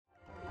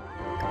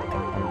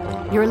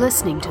You're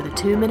listening to the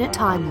 2-Minute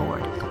Time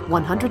Lord,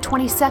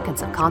 120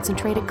 seconds of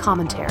concentrated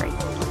commentary,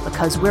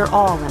 because we're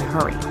all in a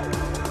hurry.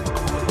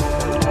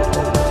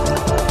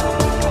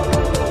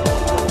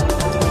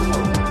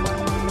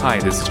 Hi,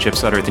 this is Chip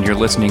Sudderth, and you're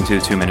listening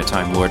to the 2-Minute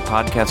Time Lord,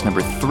 podcast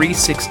number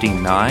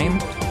 369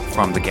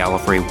 from the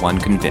Gallifrey 1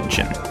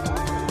 convention.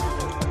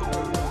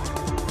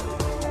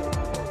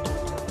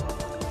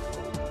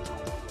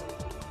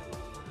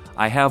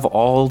 I have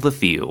all the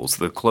feels.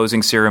 The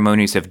closing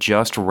ceremonies have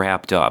just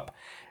wrapped up.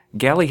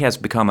 Galley has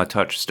become a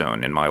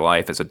touchstone in my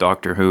life as a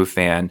Doctor Who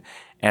fan,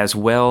 as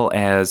well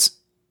as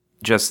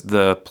just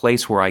the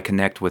place where I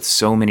connect with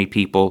so many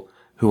people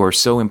who are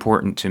so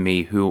important to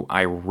me, who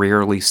I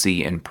rarely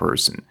see in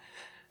person.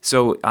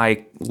 So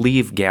I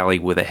leave Galley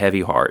with a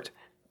heavy heart,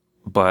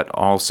 but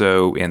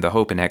also in the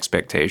hope and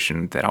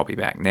expectation that I'll be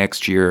back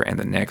next year and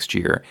the next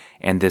year,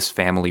 and this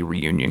family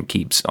reunion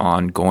keeps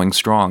on going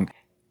strong.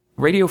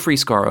 Radio Free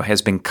Skaro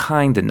has been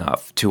kind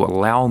enough to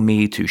allow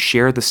me to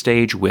share the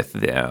stage with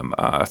them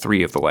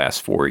 3 of the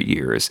last 4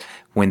 years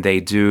when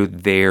they do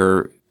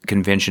their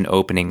convention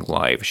opening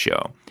live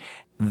show.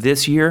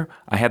 This year,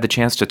 I had the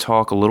chance to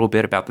talk a little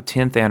bit about the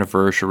 10th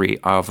anniversary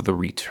of the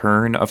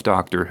return of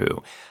Doctor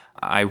Who.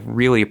 I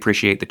really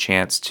appreciate the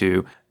chance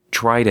to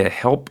try to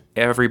help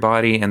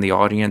everybody in the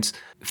audience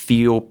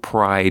feel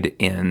pride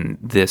in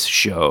this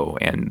show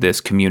and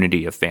this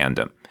community of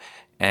fandom.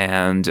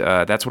 And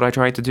that's what I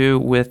tried to do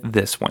with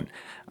this one.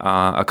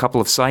 A couple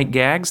of sight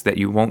gags that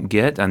you won't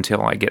get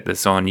until I get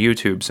this on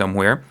YouTube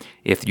somewhere,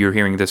 if you're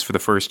hearing this for the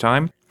first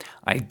time.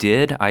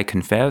 I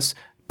confess,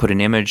 put an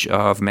image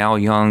of Mal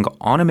Young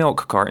on a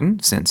milk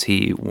carton, since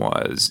he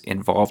was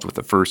involved with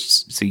the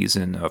first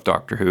season of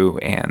Doctor Who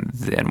and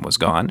then was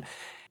gone.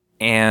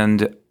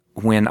 And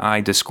when I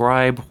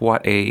describe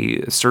what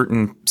a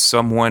certain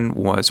someone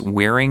was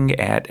wearing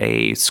at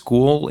a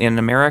school in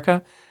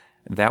America,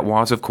 that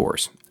was, of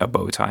course, a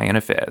bow tie and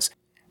a fez.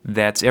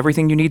 That's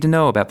everything you need to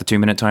know about the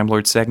 2-Minute Time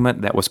Lord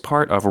segment that was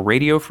part of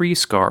Radio Free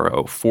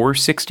Skaro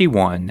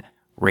 461,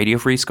 Radio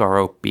Free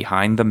Skaro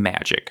Behind the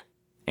Magic.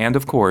 And,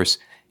 of course,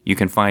 you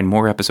can find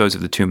more episodes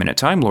of the 2-Minute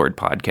Time Lord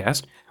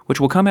podcast, which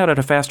will come out at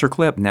a faster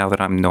clip now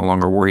that I'm no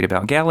longer worried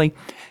about Galley,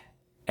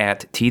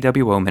 at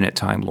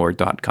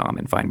TWOMinuteTimeLord.com,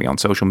 and find me on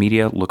social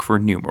media. Look for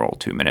numeral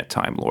 2-Minute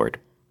Time Lord.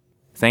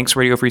 Thanks,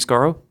 Radio Free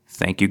Skaro.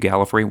 Thank you,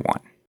 Gallifrey 1.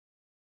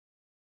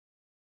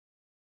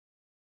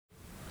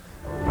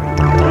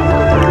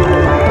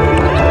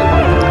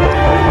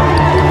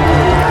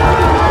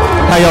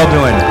 How y'all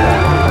doing?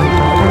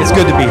 It's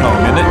good to be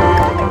home, isn't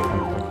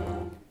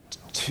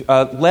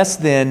it? Less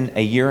than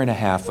a year and a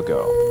half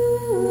ago,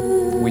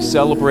 we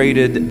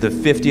celebrated the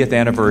 50th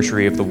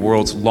anniversary of the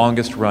world's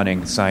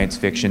longest-running science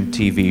fiction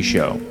TV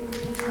show.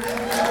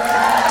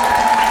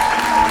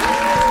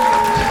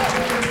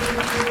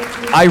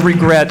 I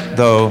regret,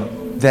 though,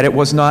 that it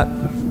was not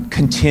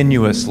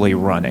continuously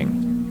running.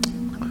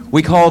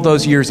 We call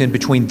those years in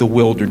between the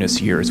wilderness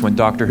years, when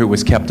Doctor Who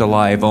was kept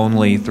alive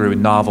only through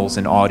novels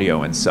and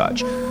audio and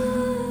such.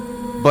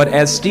 But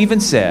as Stephen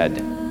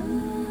said,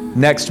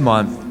 next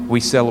month we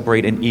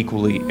celebrate an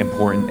equally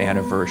important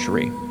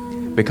anniversary,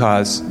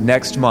 because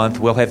next month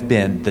will have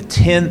been the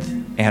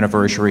 10th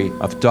anniversary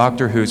of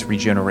Doctor Who's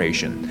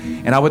regeneration.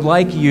 And I would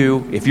like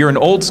you, if you're an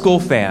old school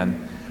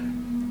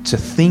fan, to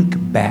think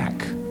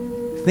back.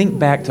 Think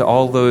back to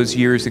all those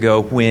years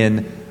ago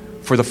when,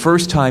 for the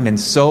first time in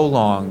so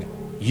long,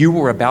 you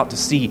were about to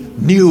see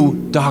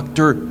new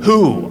Doctor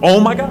Who. Oh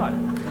my God.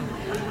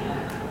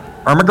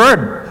 Oh my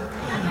God.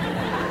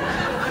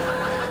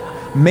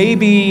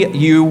 Maybe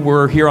you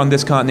were here on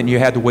this continent and you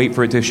had to wait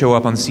for it to show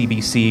up on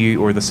CBC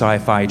or the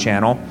Sci-Fi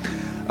Channel.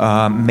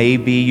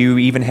 Maybe you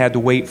even had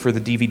to wait for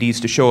the DVDs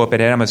to show up at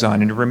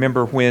Amazon. And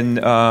remember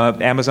when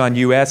Amazon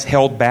US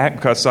held back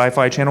because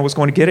Sci-Fi Channel was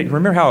going to get it?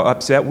 Remember how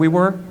upset we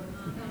were?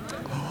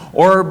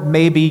 Or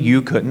maybe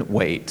you couldn't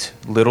wait.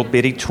 Little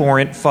bitty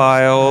torrent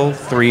file,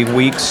 3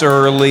 weeks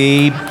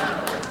early.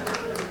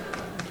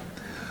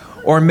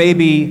 Or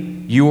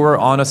maybe you were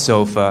on a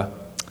sofa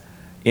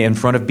in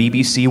front of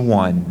BBC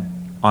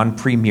One on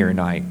premiere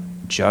night,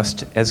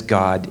 just as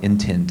God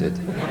intended.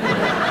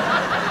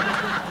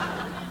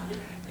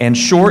 And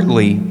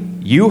shortly,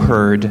 you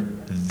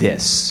heard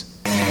this.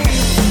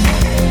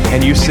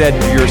 And you said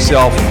to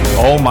yourself,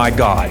 oh my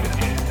God,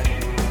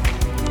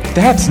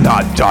 that's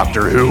not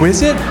Doctor Who,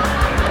 is it?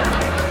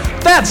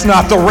 That's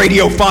not the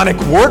Radiophonic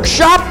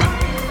Workshop!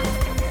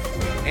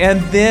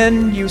 And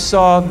then you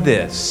saw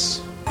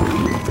this.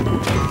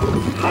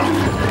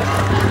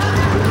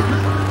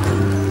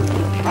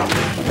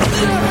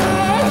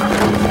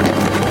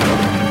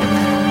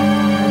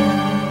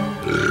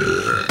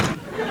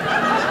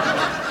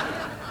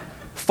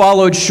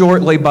 Followed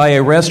shortly by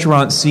a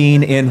restaurant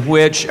scene in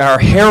which our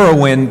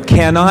heroine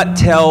cannot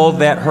tell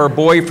that her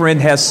boyfriend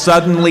has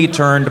suddenly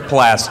turned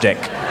plastic.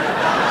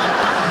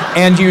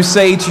 And you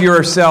say to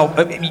yourself,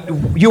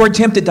 you are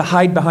tempted to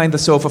hide behind the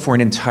sofa for an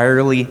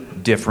entirely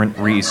different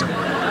reason.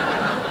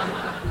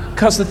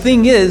 Because the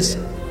thing is,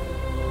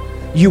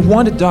 You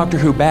wanted Doctor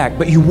Who back,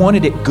 but you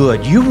wanted it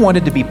good. You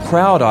wanted to be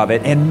proud of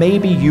it, and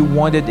maybe you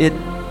wanted it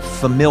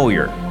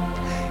familiar.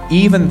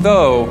 Even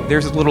though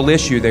there's a little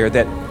issue there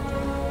that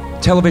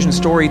television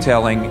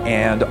storytelling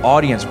and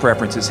audience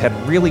preferences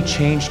have really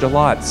changed a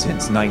lot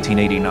since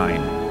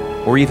 1989,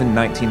 or even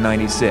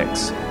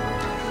 1996.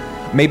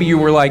 Maybe you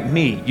were like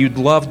me. You'd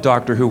loved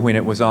Doctor Who when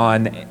it was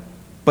on,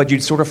 but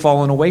you'd sort of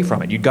fallen away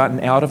from it. You'd gotten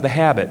out of the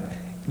habit.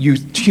 You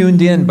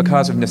tuned in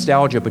because of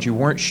nostalgia, but you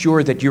weren't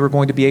sure that you were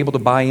going to be able to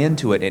buy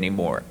into it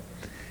anymore.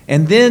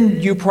 And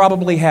then you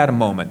probably had a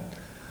moment.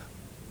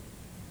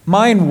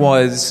 Mine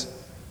was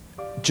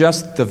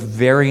just the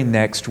very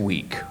next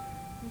week.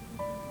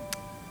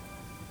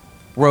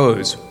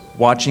 Rose,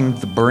 watching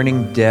the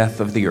burning death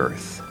of the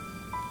earth.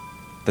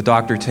 The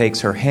Doctor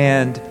takes her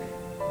hand.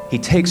 He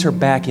takes her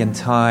back in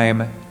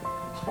time.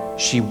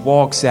 She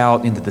walks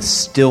out into the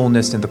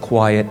stillness and the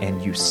quiet,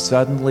 and you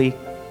suddenly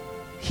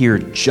hear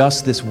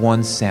just this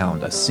one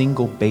sound, a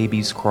single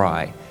baby's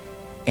cry.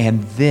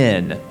 And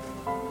then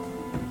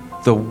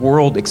the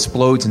world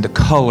explodes into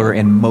color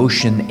and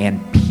motion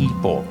and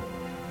people.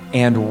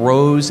 And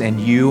Rose and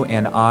you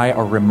and I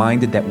are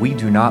reminded that we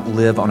do not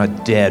live on a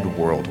dead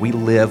world. We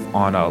live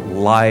on a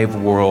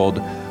live world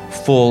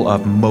full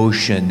of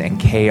motion and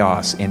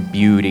chaos and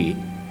beauty.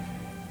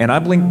 And I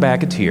blinked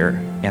back a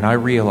tear, and I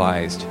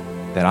realized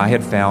that I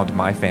had found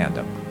my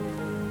fandom.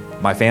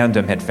 My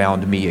fandom had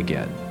found me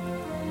again.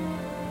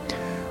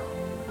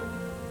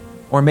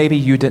 Or maybe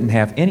you didn't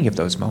have any of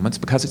those moments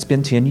because it's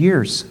been 10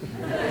 years.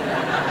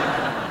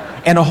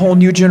 And a whole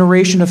new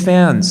generation of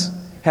fans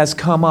has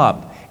come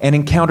up and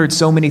encountered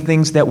so many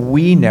things that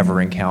we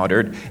never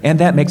encountered, and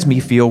that makes me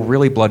feel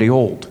really bloody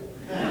old.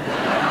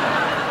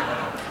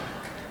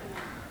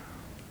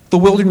 The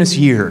Wilderness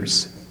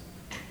Years.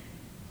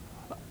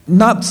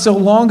 Not so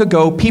long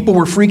ago, people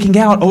were freaking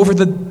out over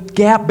the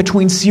gap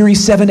between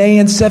Series 7A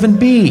and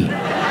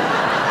 7B.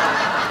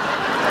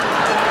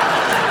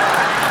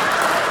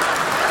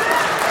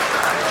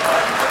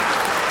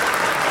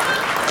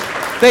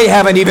 They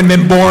haven't even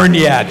been born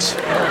yet.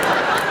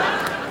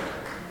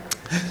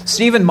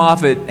 Stephen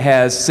Moffat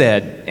has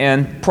said,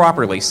 and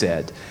properly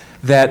said,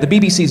 that the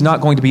BBC is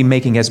not going to be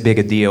making as big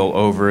a deal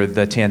over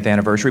the 10th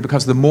anniversary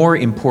because the more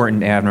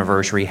important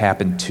anniversary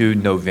happened 2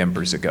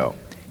 Novembers ago.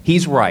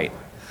 He's right.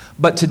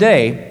 But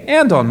today,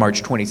 and on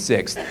March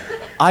 26th,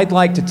 I'd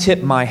like to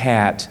tip my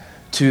hat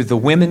to the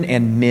women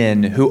and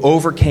men who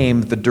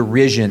overcame the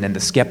derision and the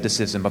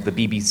skepticism of the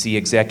BBC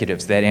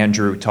executives that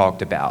Andrew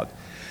talked about,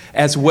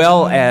 as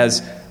well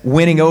as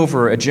winning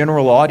over a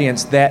general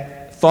audience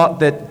that thought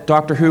that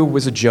Doctor Who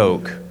was a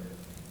joke.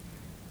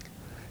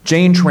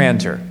 Jane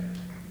Tranter.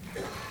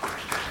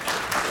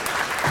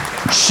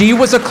 She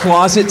was a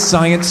closet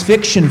science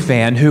fiction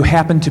fan who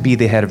happened to be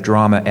the head of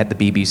drama at the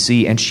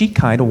BBC, and she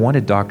kind of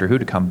wanted Doctor Who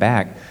to come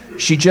back.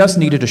 She just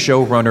needed a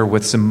showrunner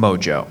with some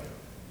mojo.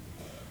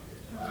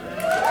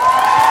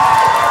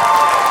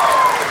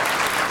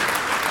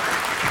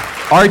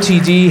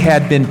 RTD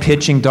had been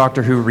pitching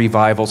Doctor Who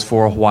revivals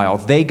for a while.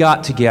 They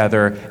got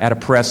together at a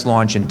press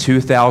launch in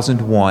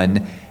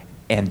 2001,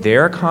 and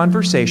their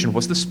conversation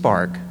was the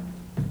spark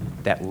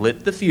that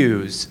lit the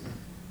fuse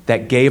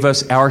that gave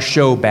us our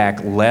show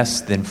back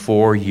less than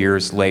 4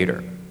 years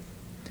later.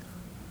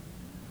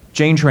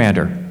 Jane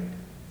Tranter,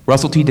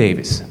 Russell T.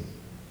 Davies,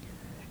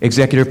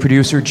 executive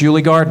producer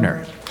Julie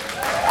Gardner,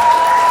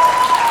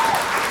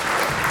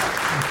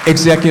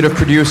 executive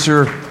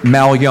producer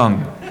Mal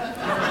Young,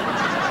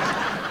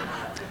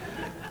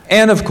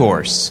 and, of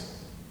course,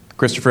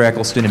 Christopher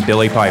Eccleston and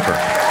Billie Piper.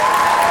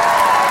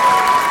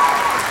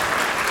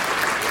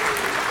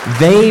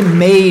 They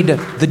made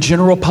the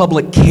general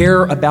public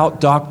care about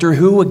Doctor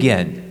Who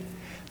again.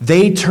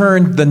 They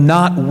turned the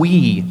not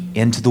we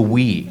into the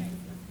we.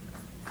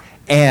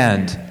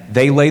 And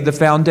they laid the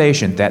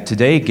foundation that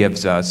today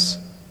gives us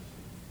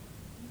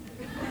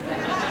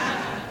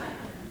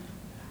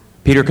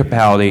Peter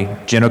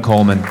Capaldi, Jenna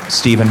Coleman,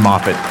 Stephen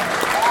Moffat.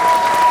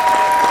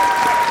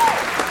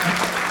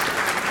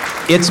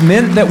 It's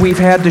meant that we've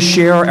had to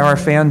share our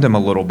fandom a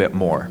little bit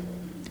more.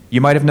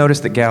 You might have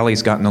noticed that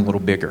Galley's gotten a little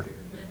bigger.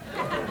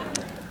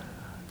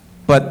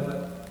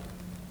 But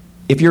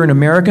if you're an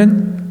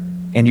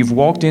American and you've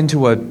walked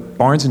into a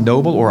Barnes &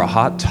 Noble or a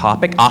Hot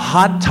Topic,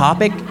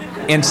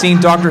 and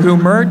seen Doctor Who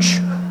merch,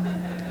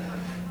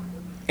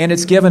 and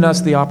it's given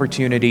us the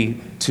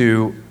opportunity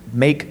to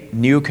make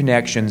new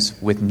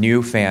connections with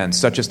new fans,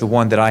 such as the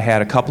one that I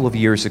had a couple of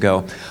years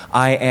ago.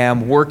 I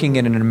am working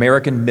in an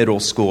American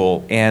middle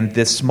school, and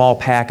this small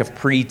pack of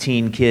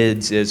preteen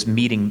kids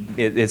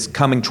is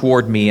coming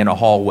toward me in a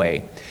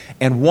hallway.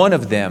 And one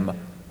of them,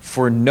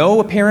 for no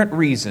apparent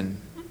reason,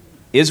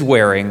 is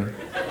wearing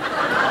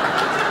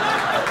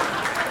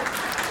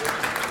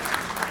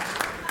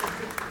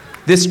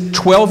this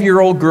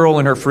 12-year-old girl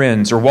and her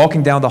friends are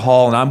walking down the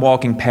hall, and I'm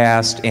walking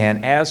past,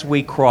 and as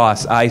we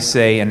cross, I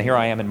say, and here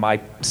I am in my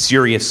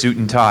serious suit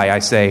and tie, I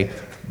say,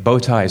 bow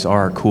ties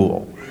are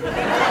cool.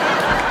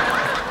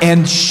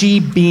 And she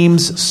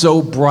beams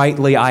so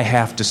brightly I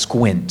have to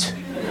squint.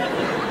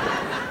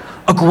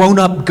 A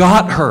grown-up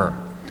got her.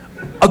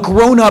 a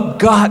grown-up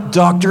got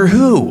Doctor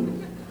Who.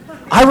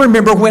 I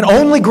remember when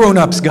only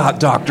grown-ups got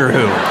Doctor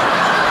Who.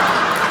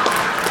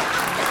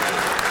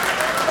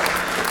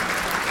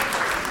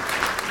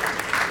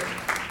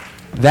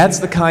 That's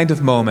the kind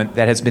of moment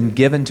that has been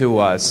given to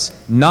us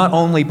not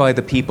only by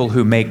the people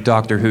who make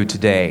Doctor Who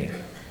today,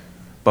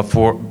 but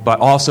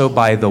also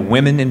by the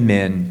women and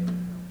men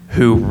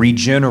who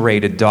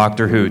regenerated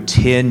Doctor Who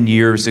 10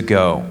 years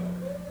ago.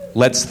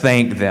 Let's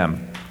thank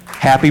them.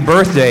 Happy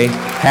birthday,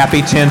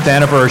 happy 10th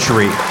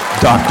anniversary,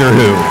 Doctor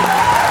Who.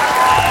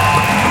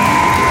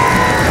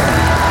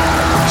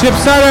 Chip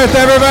Sudderth,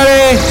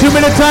 everybody.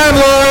 2-minute time,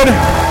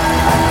 Lord.